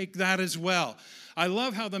overtake that as well. I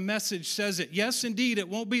love how the Message says it. Yes, indeed, it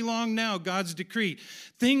won't be long now, God's decree.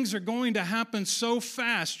 Things are going to happen so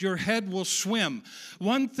fast, your head will swim.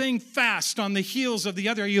 One thing fast on the heels of the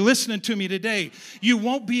other. Are you listening to me today? You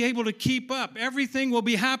won't be able to keep up. Everything will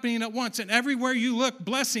be happening at once. And everywhere you look,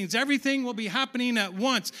 blessings. Everything will be happening at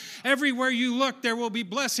once. Everywhere you look, there will be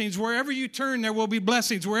blessings. Wherever you turn, there will be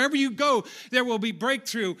blessings. Wherever you go, there will be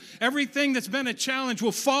breakthrough. Everything that's been a challenge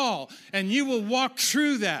will fall, and you will walk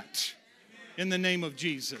through that. In the name of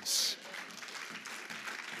Jesus.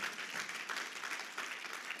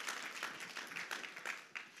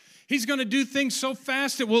 He's going to do things so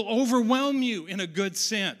fast it will overwhelm you in a good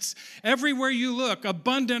sense. Everywhere you look,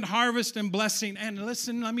 abundant harvest and blessing. And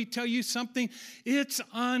listen, let me tell you something. It's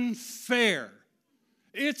unfair.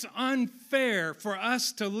 It's unfair for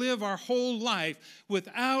us to live our whole life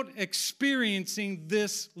without experiencing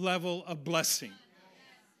this level of blessing.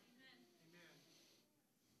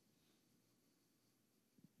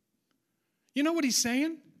 You know what he's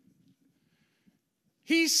saying?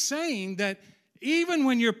 He's saying that even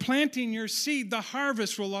when you're planting your seed, the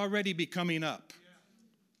harvest will already be coming up.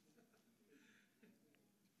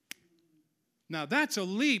 Now, that's a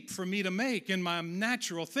leap for me to make in my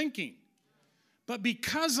natural thinking. But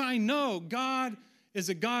because I know God is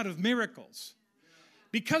a God of miracles,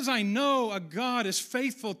 because I know a God is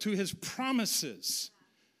faithful to his promises,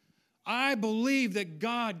 I believe that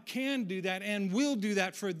God can do that and will do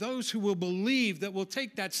that for those who will believe, that will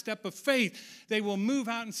take that step of faith. They will move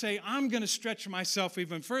out and say, I'm going to stretch myself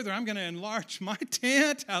even further. I'm going to enlarge my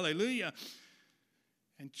tent. Hallelujah.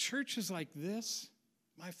 And churches like this,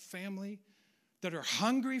 my family, that are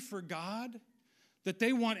hungry for God, that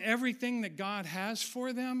they want everything that God has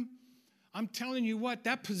for them, I'm telling you what,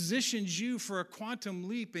 that positions you for a quantum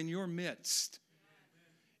leap in your midst.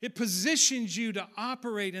 It positions you to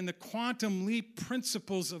operate in the quantum leap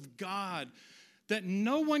principles of God that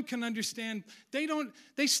no one can understand.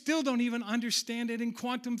 They still don't even understand it in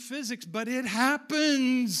quantum physics, but it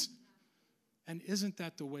happens. And isn't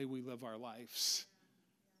that the way we live our lives?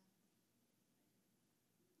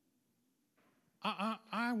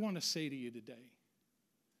 I want to say to you today,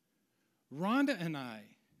 Rhonda and I,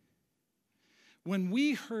 when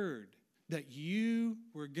we heard that you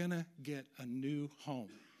were going to get a new home,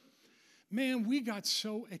 man, we got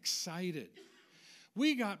so excited.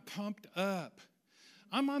 We got pumped up.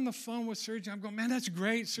 I'm on the phone with surgeon. I'm going, man, that's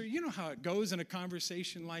great, sir. You know how it goes in a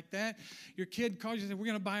conversation like that. Your kid calls you and says, we're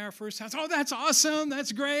going to buy our first house. Oh, that's awesome.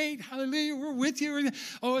 That's great. Hallelujah. We're with you.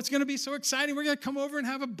 Oh, it's going to be so exciting. We're going to come over and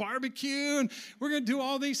have a barbecue, and we're going to do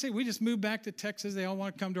all these things. We just moved back to Texas. They all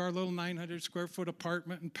want to come to our little 900-square-foot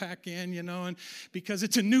apartment and pack in, and because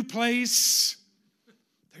it's a new place,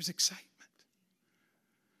 there's excitement.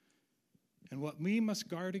 And what we must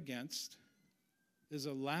guard against is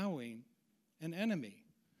allowing an enemy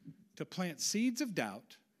to plant seeds of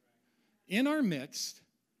doubt in our midst.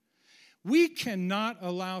 We cannot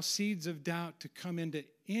allow seeds of doubt to come into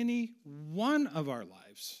any one of our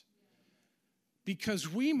lives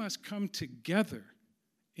because we must come together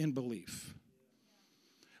in belief.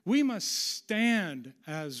 We must stand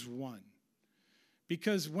as one,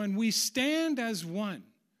 because when we stand as one,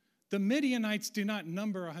 the Midianites do not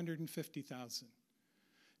number 150,000.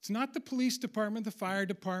 It's not the police department, the fire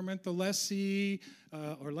department, the lessee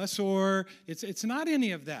or lessor. It's not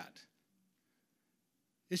any of that.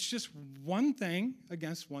 It's just one thing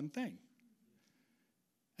against one thing.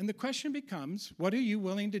 And the question becomes, what are you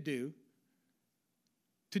willing to do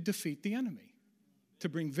to defeat the enemy, to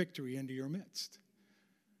bring victory into your midst?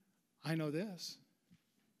 I know this.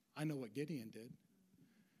 I know what Gideon did.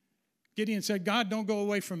 Gideon said, God, don't go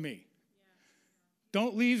away from me.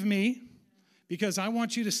 Don't leave me, because I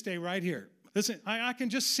want you to stay right here. Listen, I can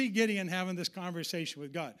just see Gideon having this conversation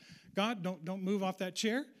with God. God, don't move off that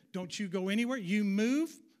chair. Don't you go anywhere. You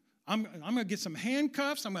move. I'm going to get some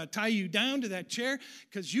handcuffs. I'm going to tie you down to that chair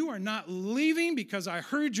because you are not leaving, because I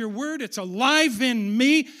heard your word. It's alive in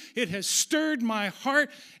me. It has stirred my heart.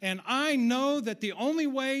 And I know that the only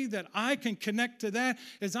way that I can connect to that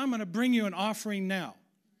is I'm going to bring you an offering now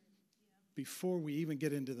before we even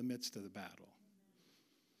get into the midst of the battle.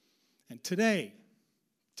 And today,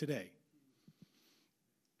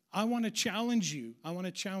 I want to challenge you. I want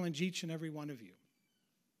to challenge each and every one of you.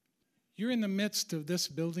 You're in the midst of this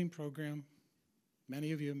building program.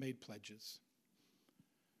 Many of you have made pledges.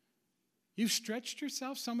 You've stretched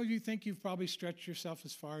yourself. Some of you think you've probably stretched yourself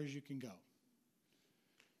as far as you can go.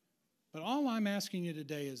 But all I'm asking you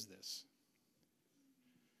today is this.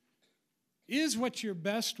 Is what your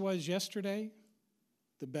best was yesterday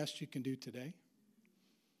the best you can do today?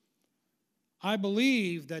 I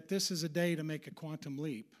believe that this is a day to make a quantum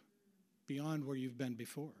leap beyond where you've been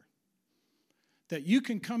before. That you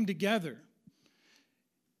can come together.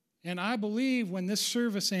 And I believe when this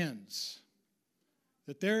service ends,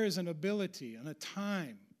 that there is an ability and a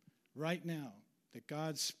time right now that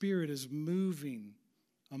God's Spirit is moving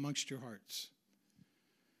amongst your hearts.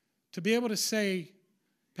 To be able to say,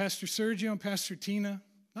 Pastor Sergio and Pastor Tina,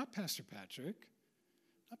 not Pastor Patrick,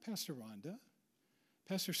 not Pastor Rhonda,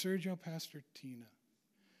 Pastor Sergio, Pastor Tina,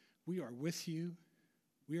 we are with you.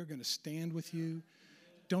 We are going to stand with you.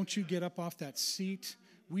 Don't you get up off that seat.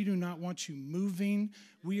 We do not want you moving.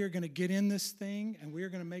 We are going to get in this thing, and we are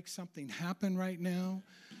going to make something happen right now.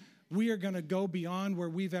 We are going to go beyond where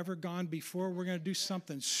we've ever gone before. We're going to do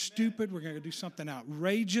something stupid. We're going to do something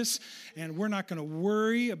outrageous. And we're not going to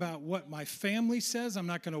worry about what my family says. I'm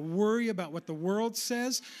not going to worry about what the world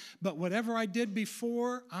says. But whatever I did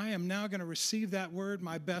before, I am now going to receive that word.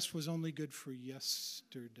 My best was only good for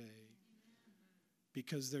yesterday.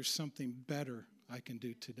 Because there's something better I can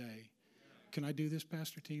do today. Can I do this,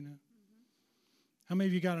 Pastor Tina? How many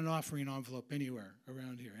of you got an offering envelope anywhere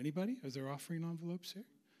around here? Anybody? Is there offering envelopes here?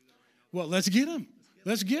 Well, let's get them.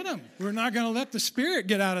 Let's get them. We're not going to let the Spirit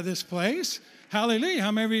get out of this place. Hallelujah.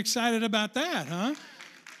 How many of you excited about that, huh?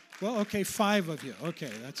 Well, okay, 5 of you.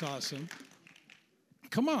 Okay, that's awesome.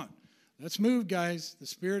 Come on. Let's move, guys. The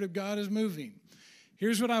Spirit of God is moving.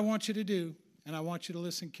 Here's what I want you to do, and I want you to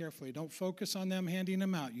listen carefully. Don't focus on them handing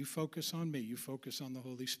them out. You focus on me. You focus on the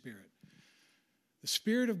Holy Spirit. The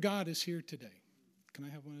Spirit of God is here today. Can I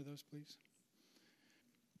have one of those, please?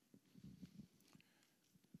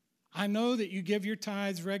 I know that you give your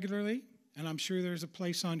tithes regularly, and I'm sure there's a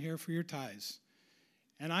place on here for your tithes.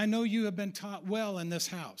 And I know you have been taught well in this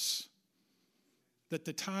house that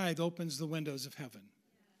the tithe opens the windows of heaven.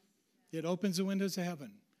 It opens the windows of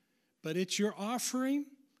heaven. But it's your offering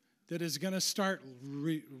that is going to start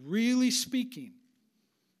really speaking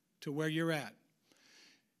to where you're at.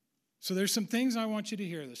 So there's some things I want you to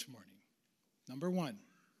hear this morning. Number 1,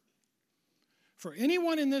 for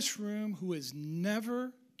anyone in this room who has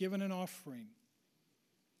never given an offering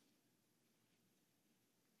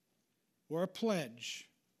or a pledge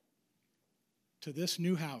to this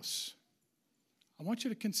new house, I want you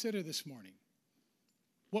to consider this morning,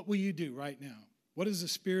 what will you do right now? What is the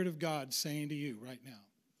Spirit of God saying to you right now?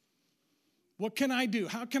 What can I do?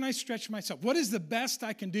 How can I stretch myself? What is the best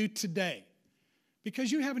I can do today?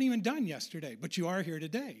 because you haven't even done yesterday, but you are here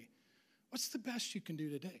today. What's the best you can do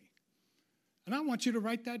today? And I want you to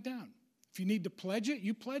write that down. If you need to pledge it,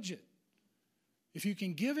 you pledge it. If you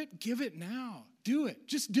can give it now. Do it.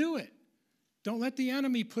 Just do it. Don't let the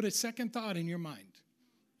enemy put a second thought in your mind.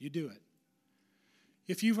 You do it.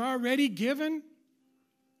 If you've already given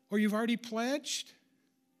or you've already pledged,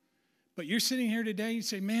 but you're sitting here today and you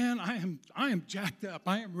say, man, I am jacked up.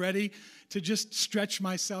 I am ready to just stretch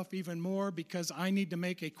myself even more because I need to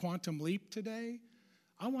make a quantum leap today.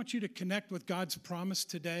 I want you to connect with God's promise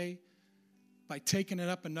today by taking it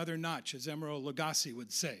up another notch, as Emerald Lagasse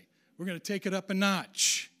would say. We're going to take it up a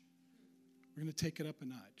notch. We're going to take it up a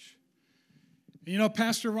notch. And you know,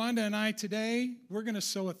 Pastor Rhonda and I today, we're going to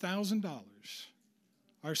sow $1,000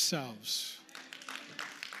 ourselves.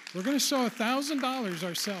 We're going to sow $1,000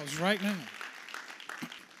 ourselves right now.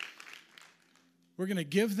 We're going to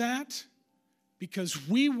give that because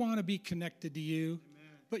we want to be connected to you. Amen.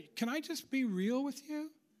 But can I just be real with you?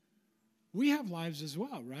 We have lives as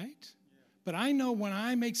well, right? Yeah. But I know when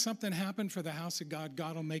I make something happen for the house of God,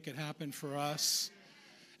 God will make it happen for us.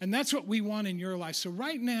 And that's what we want in your life. So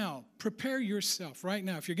right now, prepare yourself right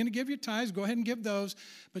now. If you're going to give your tithes, go ahead and give those.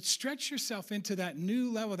 But stretch yourself into that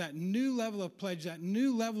new level of pledge, that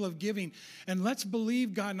new level of giving. And let's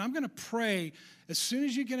believe God. And I'm going to pray. As soon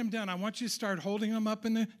as you get them done, I want you to start holding them up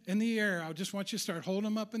in the air. I just want you to start holding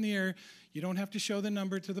them up in the air. You don't have to show the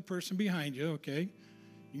number to the person behind you, okay?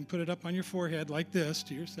 You can put it up on your forehead like this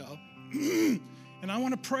to yourself. And I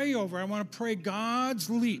want to pray over. I want to pray God's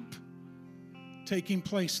leap taking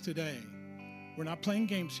place today. We're not playing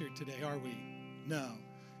games here today, are we? No.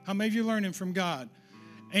 How many of you are learning from God?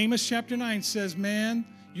 Amos chapter 9 says, man,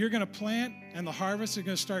 you're going to plant and the harvest is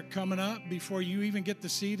going to start coming up before you even get the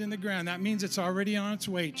seed in the ground. That means it's already on its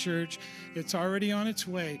way, church. It's already on its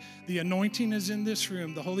way. The anointing is in this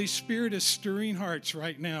room. The Holy Spirit is stirring hearts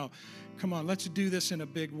right now. Come on, let's do this in a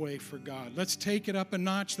big way for God. Let's take it up a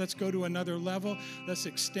notch. Let's go to another level. Let's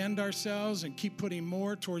extend ourselves and keep putting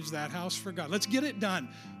more towards that house for God. Let's get it done.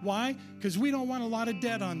 Why? Because we don't want a lot of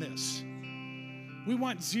debt on this. We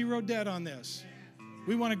want zero debt on this.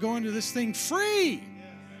 We want to go into this thing free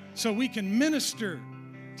so we can minister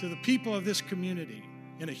to the people of this community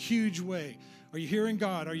in a huge way. Are you hearing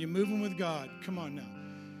God? Are you moving with God? Come on now.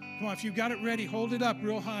 Come on, if you've got it ready, hold it up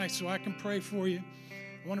real high so I can pray for you.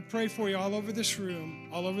 I want to pray for you all over this room,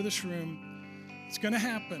 all over this room. It's going to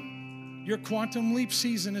happen. Your quantum leap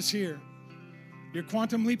season is here. Your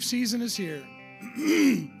quantum leap season is here.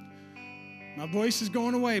 My voice is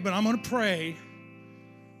going away, but I'm going to pray.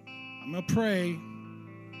 I'm going to pray.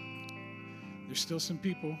 There's still some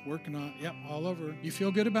people working on it. Yep, all over. You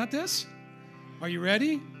feel good about this? Are you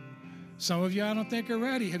ready? Some of you I don't think are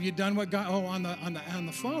ready. Have you done what God? Oh, on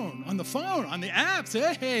the phone, on the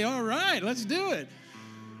apps. Hey, all right, let's do it.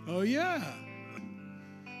 Oh, yeah.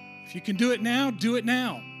 If you can do it now, do it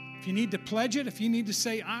now. If you need to pledge it, if you need to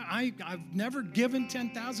say, I've never given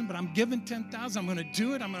 10,000, but I'm giving 10,000, I'm going to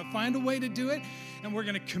do it. I'm going to find a way to do it, and we're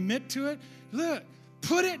going to commit to it. Look,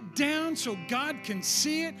 put it down so God can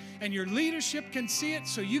see it, and your leadership can see it,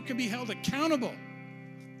 so you can be held accountable.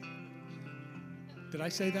 Did I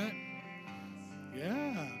say that?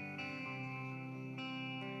 Yeah.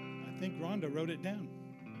 I think Rhonda wrote it down.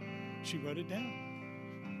 She wrote it down.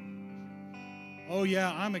 Oh,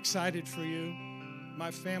 yeah, I'm excited for you.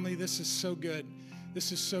 My family, this is so good.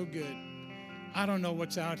 This is so good. I don't know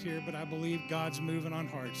what's out here, but I believe God's moving on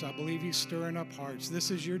hearts. I believe He's stirring up hearts.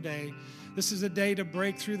 This is your day. This is a day to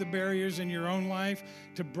break through the barriers in your own life,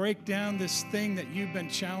 to break down this thing that you've been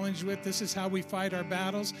challenged with. This is how we fight our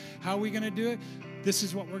battles. How are we going to do it? This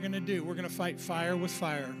is what we're going to do. We're going to fight fire with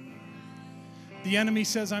fire. The enemy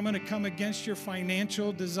says, I'm going to come against your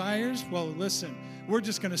financial desires. Well, listen, we're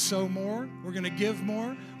just going to sow more. We're going to give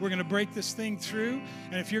more. We're going to break this thing through.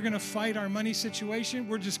 And if you're going to fight our money situation,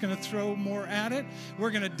 we're just going to throw more at it. We're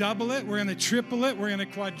going to double it. We're going to triple it. We're going to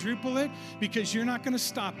quadruple it because you're not going to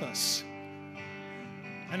stop us.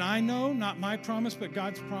 And I know, not my promise, but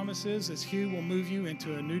God's promise is He will move you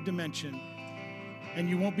into a new dimension. And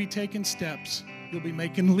you won't be taking steps. You'll be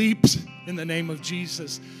making leaps in the name of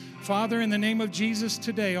Jesus. Father, in the name of Jesus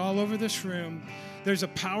today, all over this room, there's a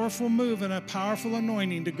powerful move and a powerful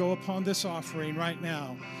anointing to go upon this offering right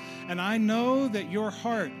now. And I know that your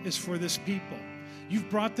heart is for this people. You've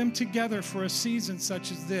brought them together for a season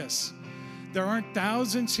such as this. There aren't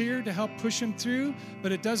thousands here to help push them through,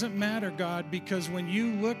 but it doesn't matter, God, because when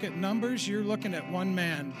you look at numbers, you're looking at one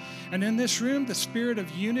man. And in this room, the spirit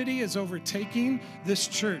of unity is overtaking this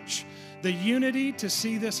church. the unity to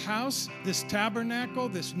see this house, this tabernacle,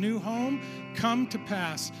 this new home come to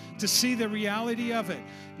pass, to see the reality of it.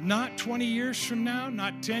 Not 20 years from now,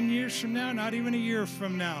 not 10 years from now, not even a year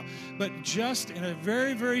from now, but just in a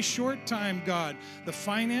very, very short time, God, the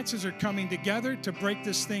finances are coming together to break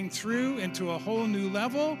this thing through into a whole new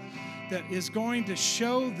level that is going to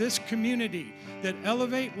show this community that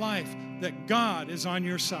Elevate Life, that God is on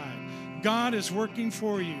your side. God is working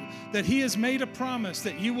for you, that He has made a promise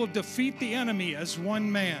that you will defeat the enemy as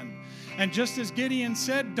one man. And just as Gideon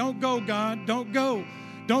said, don't go, God, don't go.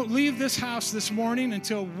 Don't leave this house this morning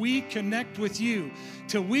until we connect with you,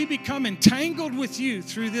 till we become entangled with you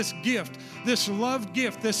through this gift, this love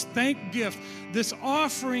gift, this thank gift, this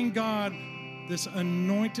offering, God, this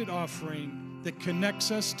anointed offering that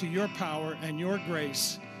connects us to your power and your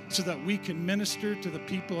grace so that we can minister to the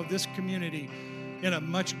people of this community in a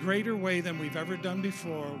much greater way than we've ever done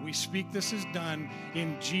before. We speak this is done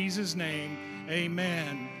in Jesus' name.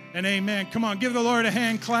 Amen and amen. Come on, give the Lord a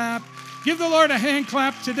hand clap. Give the Lord a hand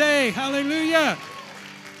clap today. Hallelujah.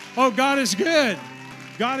 Oh, God is good.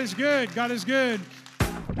 God is good. God is good.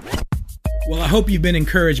 Well, I hope you've been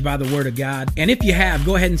encouraged by the Word of God. And if you have,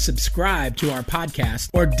 go ahead and subscribe to our podcast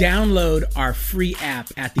or download our free app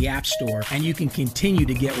at the App Store, and you can continue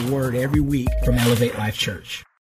to get Word every week from Elevate Life Church.